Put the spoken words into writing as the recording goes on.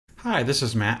Hi, this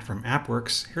is Matt from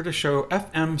AppWorks, here to show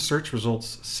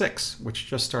fmSearchResults 6, which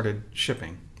just started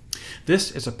shipping. This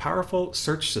is a powerful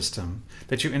search system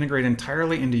that you integrate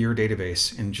entirely into your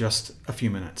database in just a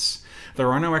few minutes.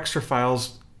 There are no extra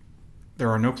files, there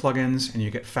are no plugins, and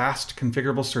you get fast,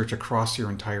 configurable search across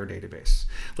your entire database.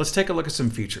 Let's take a look at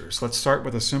some features. Let's start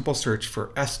with a simple search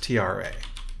for STRA.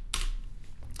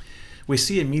 We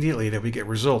see immediately that we get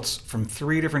results from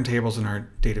 3 different tables in our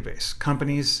database: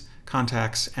 companies,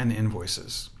 contacts, and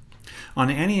invoices. On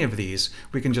any of these,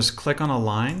 we can just click on a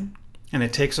line and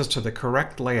it takes us to the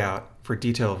correct layout for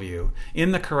detail view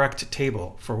in the correct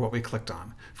table for what we clicked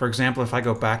on. For example, if I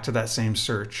go back to that same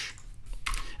search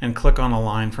and click on a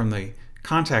line from the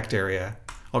contact area,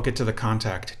 I'll get to the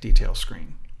contact detail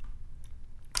screen.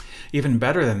 Even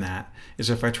better than that is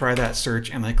if I try that search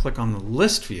and I click on the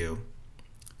list view,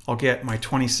 I'll get my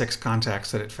 26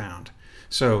 contacts that it found.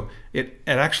 So it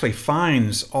actually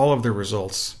finds all of the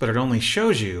results, but it only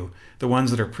shows you the ones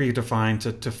that are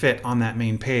predefined to fit on that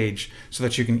main page so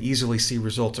that you can easily see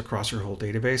results across your whole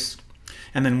database.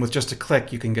 And then with just a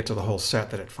click, you can get to the whole set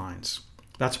that it finds.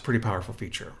 That's a pretty powerful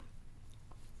feature.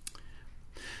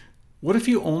 What if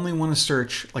you only want to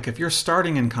search, like if you're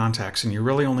starting in contacts and you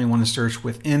really only want to search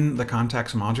within the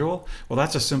contacts module? Well,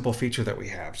 that's a simple feature that we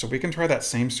have. So we can try that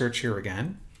same search here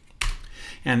again.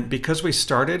 And because we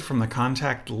started from the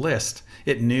contact list,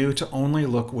 it knew to only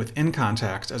look within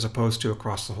contacts as opposed to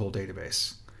across the whole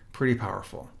database. Pretty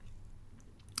powerful.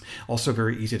 Also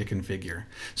very easy to configure.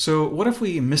 So what if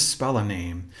we misspell a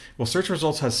name? Well, Search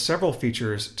Results has several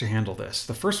features to handle this.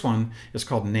 The first one is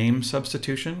called name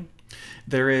substitution.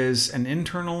 There is an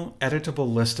internal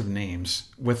editable list of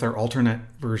names with their alternate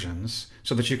versions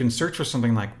so that you can search for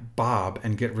something like Bob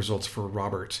and get results for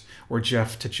Robert, or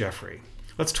Jeff to Jeffrey.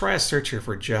 Let's try a search here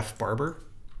for Jeff Barber.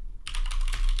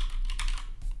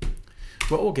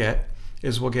 What we'll get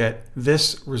is we'll get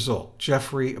this result,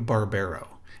 Jeffrey Barbero.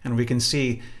 And we can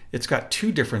see it's got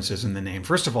 2 differences in the name.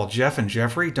 First of all, Jeff and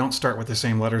Jeffrey don't start with the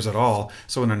same letters at all.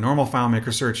 So in a normal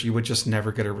FileMaker search, you would just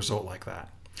never get a result like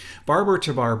that. Barber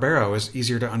to Barbero is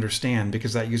easier to understand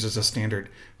because that uses a standard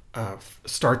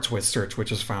starts with search,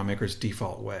 which is FileMaker's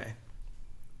default way.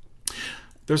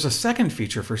 There's a second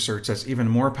feature for search that's even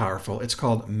more powerful. It's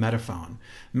called Metaphone.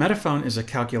 Metaphone is a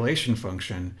calculation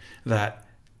function that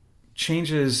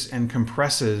changes and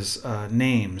compresses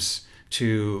names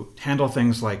to handle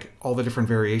things like all the different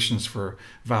variations for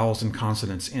vowels and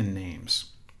consonants in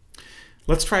names.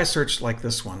 Let's try a search like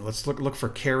this one. Let's look for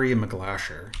Carrie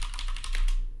McGlasher.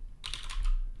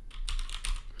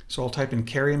 So I'll type in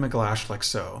Carrie McGlash like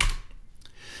so.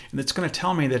 And it's going to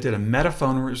tell me that it did a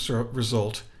Metaphone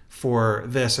result for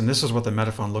this, and this is what the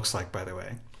Metaphone looks like, by the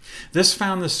way. This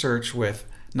found the search with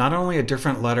not only a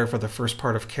different letter for the first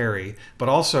part of Carrie, but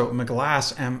also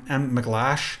McGlash,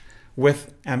 McGlash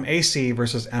with MAC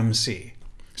versus MC.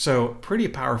 So pretty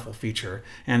powerful feature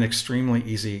and extremely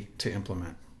easy to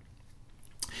implement.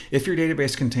 If your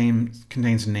database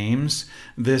contains names,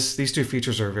 these 2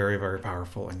 features are very, very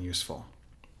powerful and useful.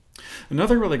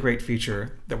 Another really great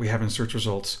feature that we have in Search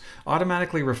Results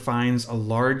automatically refines a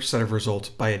large set of results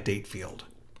by a date field.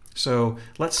 So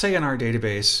let's say in our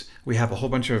database we have a whole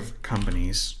bunch of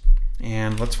companies,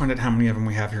 and let's find out how many of them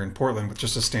we have here in Portland with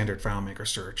just a standard FileMaker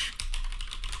search.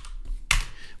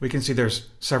 We can see there's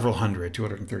several hundred,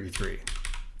 233.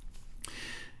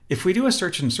 If we do a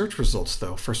search in Search Results,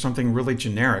 though, for something really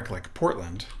generic like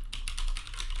Portland,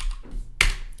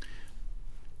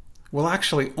 we'll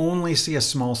actually only see a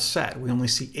small set. We only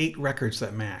see 8 records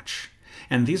that match.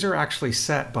 And these are actually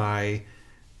set by,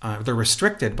 they're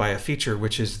restricted by a feature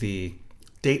which is the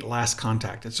date last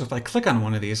contacted. So if I click on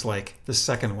one of these, like the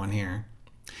second one here,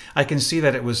 I can see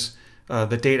that it was,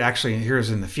 the date actually here is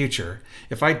in the future.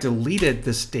 If I deleted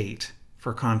this date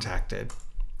for contacted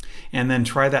and then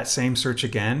try that same search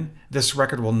again, this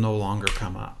record will no longer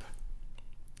come up.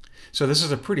 So this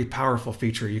is a pretty powerful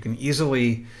feature. You can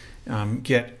easily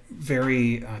get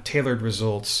very tailored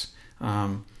results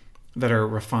that are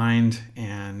refined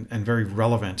and very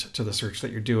relevant to the search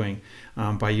that you're doing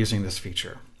by using this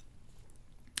feature.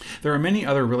 There are many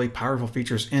other really powerful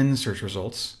features in Search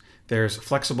Results. There's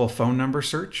flexible phone number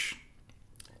search.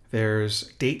 There's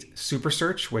date super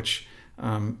search, which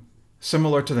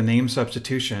similar to the name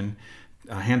substitution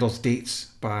handles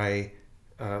dates by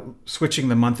switching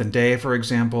the month and day, for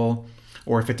example.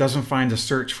 Or if it doesn't find a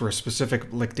search for a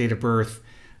specific like date of birth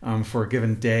for a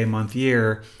given day, month,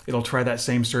 year, it'll try that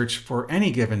same search for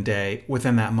any given day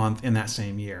within that month in that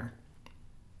same year.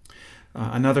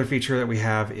 Another feature that we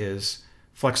have is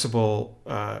flexible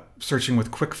searching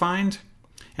with quick find,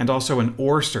 and also an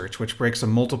OR search, which breaks a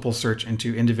multiple search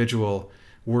into individual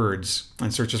words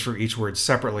and searches for each word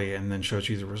separately and then shows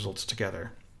you the results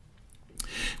together.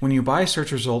 When you buy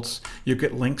search results, you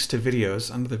get links to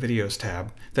videos under the Videos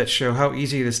tab that show how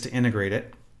easy it is to integrate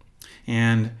it.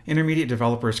 And intermediate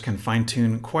developers can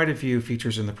fine-tune quite a few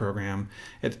features in the program.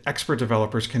 Expert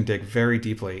developers can dig very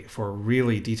deeply for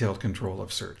really detailed control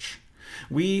of search.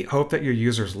 We hope that your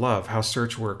users love how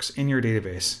search works in your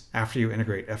database after you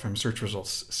integrate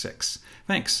fmSearchResults 6.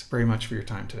 Thanks very much for your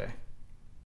time today.